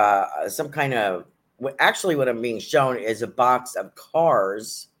like some kind of, actually what I'm being shown is a box of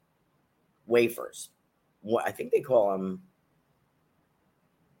Cars wafers. What I think they call them,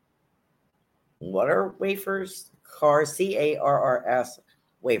 what are wafers? Cars, Carrs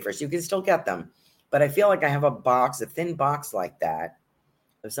wafers. You can still get them. But I feel like I have a box, a thin box like that,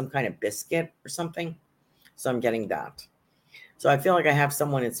 of some kind of biscuit or something. So I'm getting that. So I feel like I have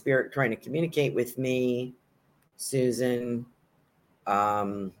someone in spirit trying to communicate with me, Susan.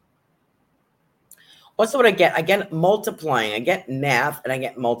 What's what I get? I get multiplying. I get math and I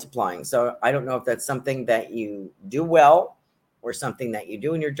get multiplying. So I don't know if that's something that you do well or something that you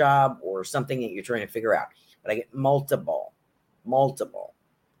do in your job or something that you're trying to figure out. But I get multiply,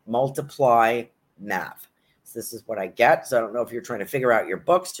 math. So this is what I get. So I don't know if you're trying to figure out your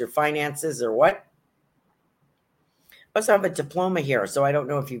books, your finances, or what. I also have a diploma here. So I don't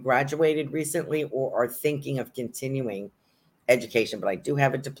know if you graduated recently or are thinking of continuing education, but I do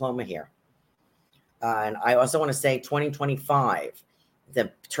have a diploma here. And I also want to say 2025,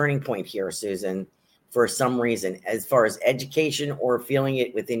 the turning point here, Susan, for some reason, as far as education or feeling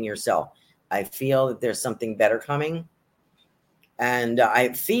it within yourself. I feel that there's something better coming. And I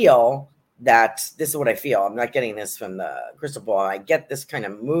feel that this is what I feel. I'm not getting this from the crystal ball. I get this kind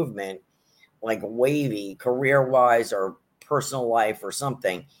of movement, like wavy, career-wise or personal life or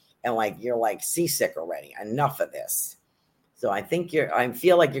something. And like you're like seasick already. Enough of this. So I think I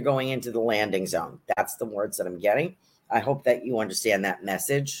feel like you're going into the landing zone. That's the words that I'm getting. I hope that you understand that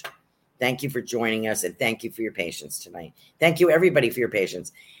message. Thank you for joining us and thank you for your patience tonight. Thank you everybody for your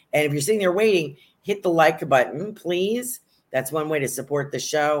patience. And if you're sitting there waiting, hit the like button, please. That's one way to support the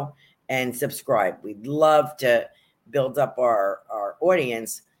show and subscribe. We'd love to build up our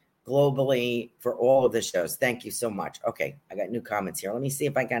audience globally for all of the shows. Thank you so much. Okay, I got new comments here. Let me see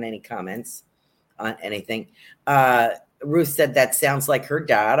if I got any comments on anything. Ruth said that sounds like her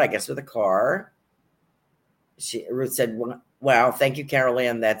dad, I guess, with a car. Ruth said, wow, thank you, Carol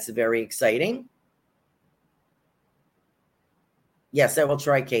Ann. That's very exciting. Yes, I will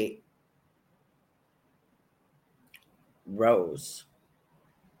try, Kate. Rose.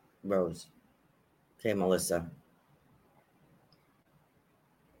 Okay, Melissa.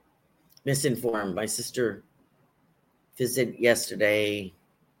 Misinformed. My sister visited yesterday.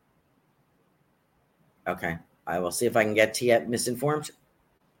 Okay. I will see if I can get to you at misinformed.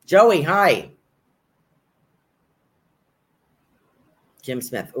 Joey, hi. Kim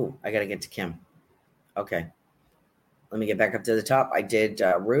Smith. Oh, I got to get to Kim. Okay. Let me get back up to the top. I did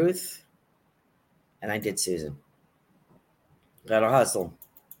Ruth and I did Susan. Gotta hustle.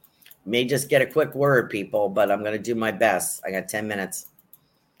 May just get a quick word, people, but I'm going to do my best. I got 10 minutes.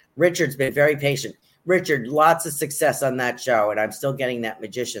 Richard's been very patient. Richard, lots of success on that show, and I'm still getting that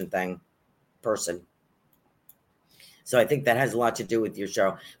magician person. So I think that has a lot to do with your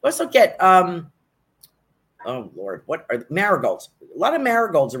show. Also get, oh Lord, what are marigolds? A lot of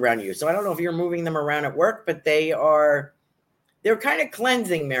marigolds around you. So I don't know if you're moving them around at work, but they're kind of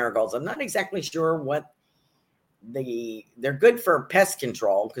cleansing marigolds. I'm not exactly sure what they're good for pest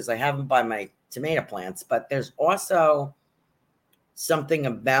control because I have them by my tomato plants, but there's also something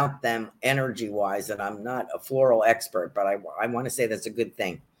about them energy wise, and I'm not a floral expert, but I want to say that's a good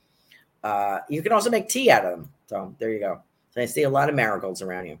thing. You can also make tea out of them. So there you go. So I see a lot of marigolds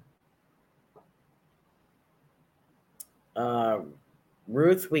around you.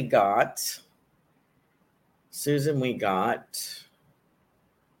 Ruth, we got. Susan, we got.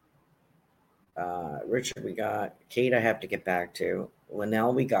 Richard, we got. Kate, I have to get back to.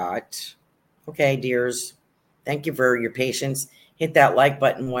 Linnell, we got. Okay, dears. Thank you for your patience. Hit that like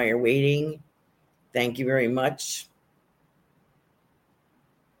button while you're waiting. Thank you very much.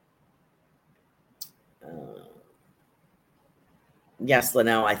 Yes,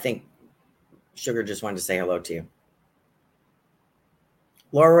 Linnell, I think Sugar just wanted to say hello to you.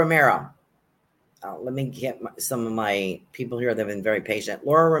 Laura Romero. Let me get some of my people here that have been very patient.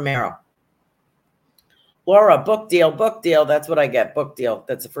 Laura Romero. Laura, book deal. That's what I get. Book deal.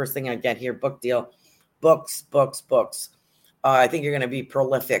 That's the first thing I get here. Book deal. Books. I think you're going to be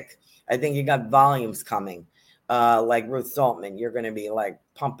prolific. I think you got volumes coming. Like Ruth Saltman, you're going to be like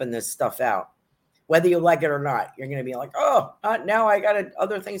pumping this stuff out. Whether you like it or not, you're going to be like, oh, now I got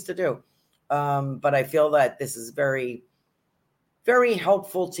other things to do. But I feel that this is very, very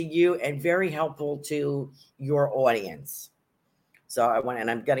helpful to you and very helpful to your audience. So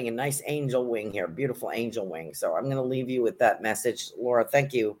I'm getting a nice angel wing here, beautiful angel wing. So I'm going to leave you with that message. Laura,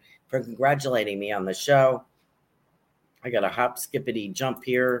 thank you for congratulating me on the show. I got a hop, skippity jump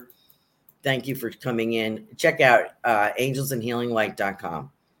here. Thank you for coming in. Check out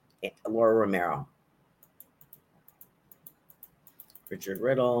angelsandhealinglight.com. Laura Romero. Richard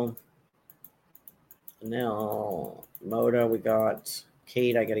Riddle. Now, Moda, we got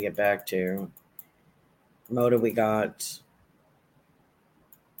Kate, I got to get back to. Moda, we got.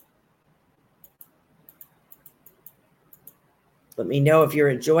 Let me know if you're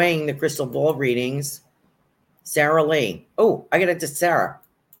enjoying the crystal ball readings. Sarah Lee. Oh, I got it to Sarah.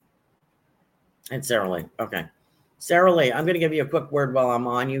 And Sarah Lee. Okay. Sarah Lee, I'm going to give you a quick word while I'm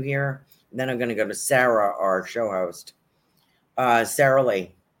on you here. And then I'm going to go to Sarah, our show host. Sarah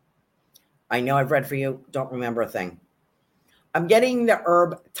Lee. I know I've read for you. Don't remember a thing. I'm getting the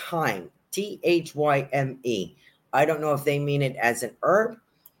herb thyme. Thyme. I don't know if they mean it as an herb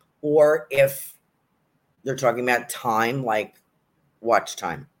or if they're talking about time, like watch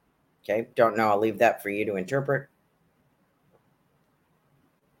time. Okay. Don't know. I'll leave that for you to interpret.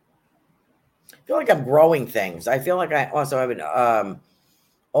 I feel like I'm growing things. I feel like I also have an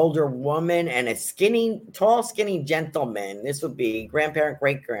older woman and a tall, skinny gentleman. This would be grandparent,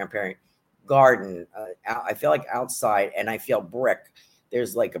 great-grandparent garden. I feel like outside, and I feel brick.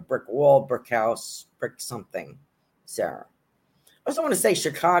 There's like a brick wall, brick house, brick something. Sarah. I also want to say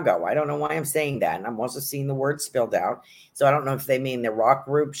Chicago. I don't know why I'm saying that. And I'm also seeing the word spelled out. So I don't know if they mean the rock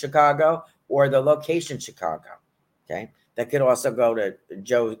group Chicago or the location Chicago. Okay. That could also go to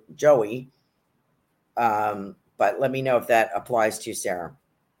Joey. But let me know if that applies to you, Sarah.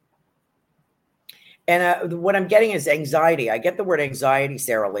 And what I'm getting is anxiety. I get the word anxiety,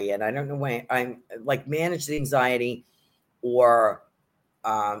 Sarah Lee, and I don't know why I'm like manage the anxiety or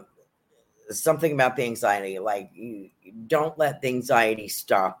something about the anxiety. Like you don't let the anxiety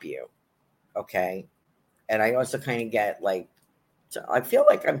stop you. Okay. And I also kind of get like, I feel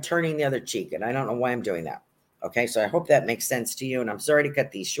like I'm turning the other cheek and I don't know why I'm doing that. Okay. So I hope that makes sense to you. And I'm sorry to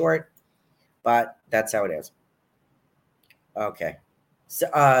cut these short, but that's how it is. Okay. So,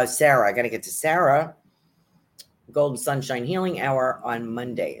 Sarah, I got to get to Sarah. Golden Sunshine Healing Hour on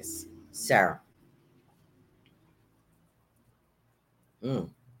Mondays. Sarah.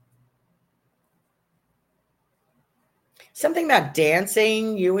 Something about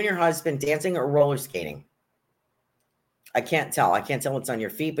dancing, you and your husband dancing or roller skating. I can't tell. I can't tell what's on your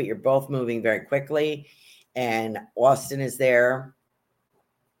feet, but you're both moving very quickly. And Austin is there.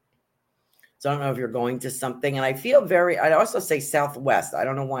 So I don't know if you're going to something. And I feel I'd also say Southwest. I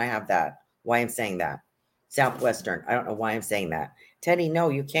don't know why I have that, why I'm saying that. Southwestern. I don't know why I'm saying that. Teddy, no,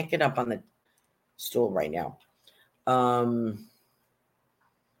 you can't get up on the stool right now. Why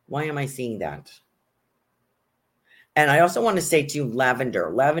am I seeing that? And I also want to say to you,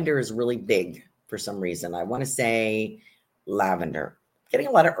 lavender. Lavender is really big for some reason. I want to say lavender. Getting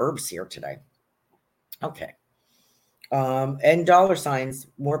a lot of herbs here today. Okay. And dollar signs,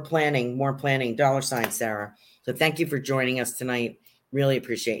 more planning, dollar signs, Sarah. So thank you for joining us tonight. Really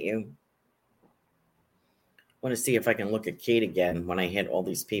appreciate you. Want to see if I can look at Kate again when I hit all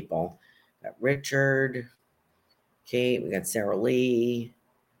these people. Got Richard, Kate, we got Sarah Lee.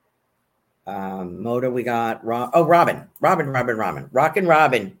 Moda, we got Robin. Rockin'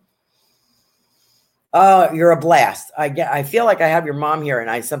 Robin. Oh, you're a blast. I feel like I have your mom here,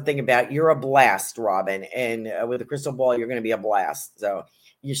 and something about you're a blast, Robin. And with a crystal ball, you're going to be a blast. So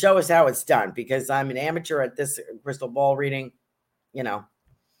you show us how it's done, because I'm an amateur at this crystal ball reading. You know,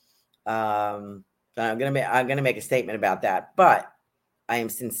 I'm gonna make a statement about that. But I am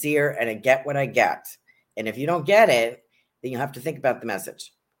sincere, and I get what I get. And if you don't get it, then you have to think about the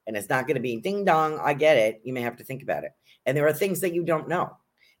message. And it's not going to be ding dong, I get it. You may have to think about it. And there are things that you don't know.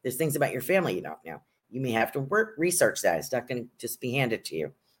 There's things about your family you don't know. You may have to research that. It's not going to just be handed to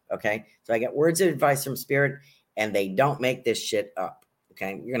you. Okay. So I get words of advice from Spirit, and they don't make this shit up.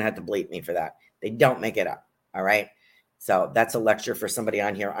 Okay. You're going to have to bleep me for that. They don't make it up. All right. So that's a lecture for somebody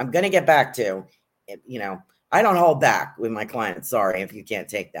on here. I'm going to get back to, I don't hold back with my clients. Sorry if you can't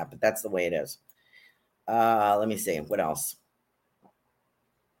take that, but that's the way it is. Let me see. What else?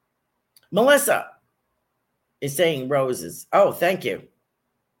 Melissa is saying roses. Oh, thank you.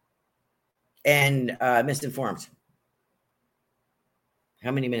 And misinformed.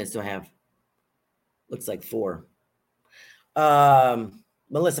 How many minutes do I have? Looks like 4.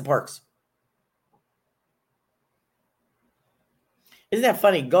 Melissa Parks. Isn't that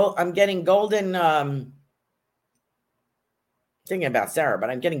funny? I'm getting golden, thinking about Sarah, but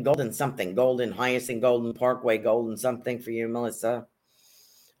I'm getting golden something, golden hyacinth, golden parkway, golden something for you, Melissa.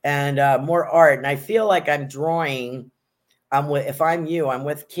 And more art. And I feel like I'm drawing. If I'm you, I'm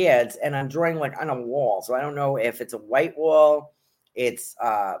with kids and I'm drawing like on a wall. So I don't know if it's a white wall, it's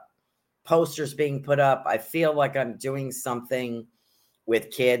posters being put up. I feel like I'm doing something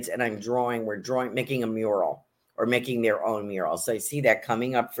with kids and we're drawing, making a mural or making their own mural. So I see that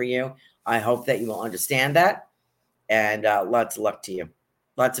coming up for you. I hope that you will understand that. And lots of luck to you.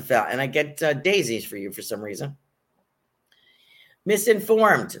 Lots of and I get daisies for you for some reason.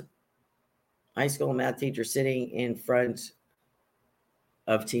 Misinformed. High school math teacher sitting in front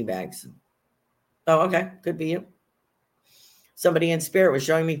of tea bags. Oh, okay. Could be you. Somebody in spirit was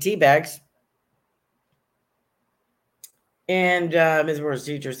showing me tea bags. And Ms. Moore's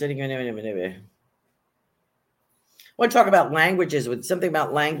teacher sitting in. I want to talk about languages with something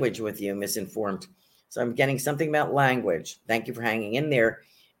about language with you, Misinformed. So I'm getting something about language. Thank you for hanging in there.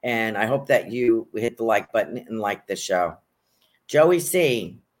 And I hope that you hit the like button and like the show. Joey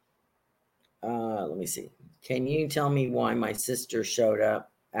C. Let me see. Can you tell me why my sister showed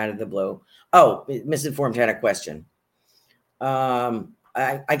up out of the blue? Oh, Misinformed had a question.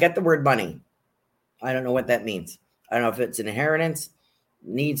 I get the word money. I don't know what that means. I don't know if it's an inheritance,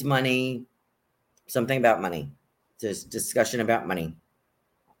 needs money, something about money. Just discussion about money.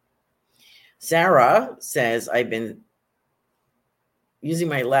 Sarah says, I've been using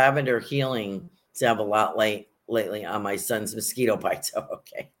my lavender healing to have a lot lately on my son's mosquito bites. Oh,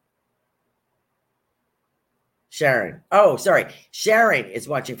 okay. Sharon. Oh, sorry. Sharon is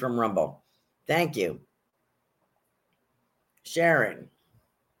watching from Rumble. Thank you. Sharon.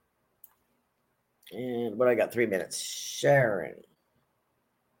 And what I got 3 minutes. Sharon.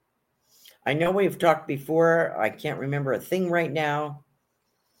 I know we've talked before. I can't remember a thing right now.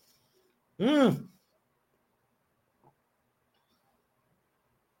 Get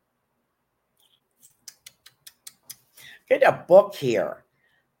a book here.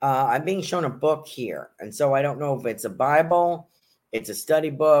 I'm being shown a book here. And so I don't know if it's a Bible, it's a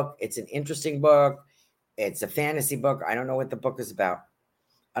study book, it's an interesting book, it's a fantasy book. I don't know what the book is about.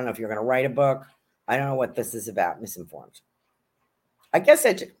 I don't know if you're going to write a book. I don't know what this is about. Misinformed. I guess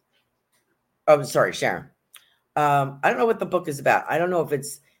oh, sorry, Sharon. I don't know what the book is about. I don't know if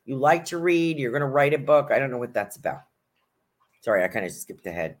it's you like to read, you're going to write a book. I don't know what that's about. Sorry, I kind of skipped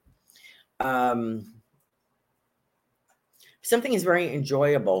ahead. Something is very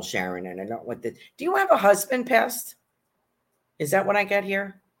enjoyable, Sharon, and I don't want this. Do you have a husband, Pest? Is that what I get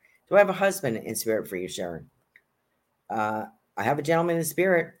here? Do I have a husband in spirit for you, Sharon? I have a gentleman in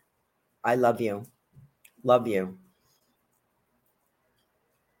spirit. I love you. Love you.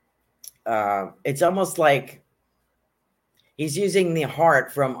 It's almost like he's using the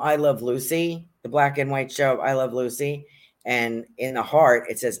heart from I Love Lucy, the black and white show of I Love Lucy. And in the heart,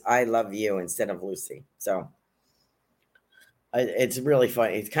 it says, I love you instead of Lucy. So it's really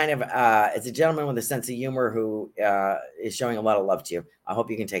funny. It's kind of, it's a gentleman with a sense of humor who is showing a lot of love to you. I hope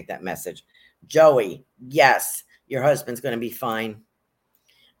you can take that message. Joey, yes, your husband's going to be fine.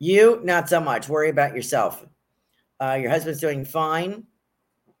 You, not so much. Worry about yourself. Your husband's doing fine.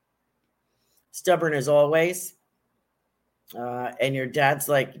 Stubborn as always. And your dad's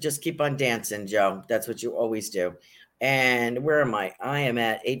like, just keep on dancing, Joe. That's what you always do. And where am I? I am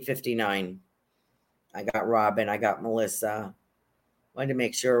at 8:59. I got Robin. I got Melissa. Wanted to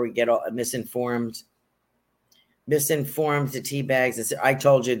make sure we get all misinformed the tea bags. I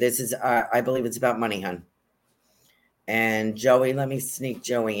told you this is, I believe it's about money, hun. And Joey, let me sneak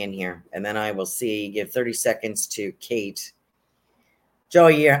Joey in here. And then I will give 30 seconds to Kate.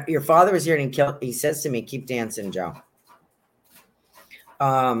 Joey, your father is here and he says to me, keep dancing, Joe.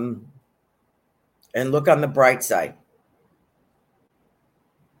 And look on the bright side.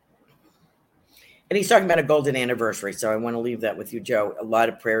 And he's talking about a golden anniversary. So I want to leave that with you, Joe. A lot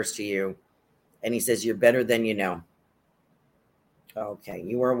of prayers to you. And he says, you're better than you know. Okay.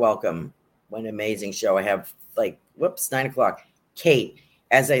 You are welcome. What an amazing show. I have 9 o'clock. Kate,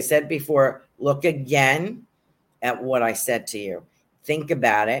 as I said before, look again at what I said to you. Think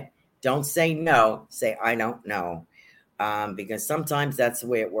about it. Don't say no. Say, I don't know. Because sometimes that's the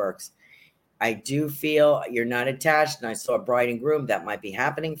way it works. I do feel you're not attached. And I saw a bride and groom that might be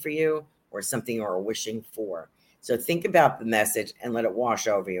happening for you or something you are wishing for. So think about the message and let it wash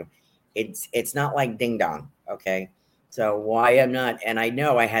over you. It's not like ding dong. Okay. So why I'm not, and I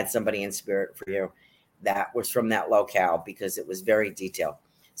know I had somebody in spirit for you that was from that locale because it was very detailed.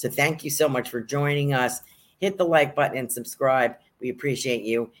 So thank you so much for joining us. hit the like button and subscribe. We appreciate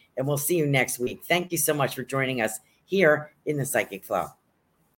you. And we'll see you next week. Thank you so much for joining us here in the Psychic Flow.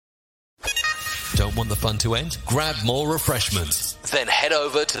 Don't want the fun to end? Grab more refreshments. Then head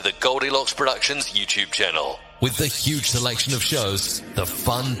over to the Goldilocks Productions YouTube channel. With the huge selection of shows, the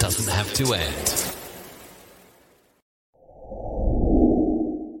fun doesn't have to end.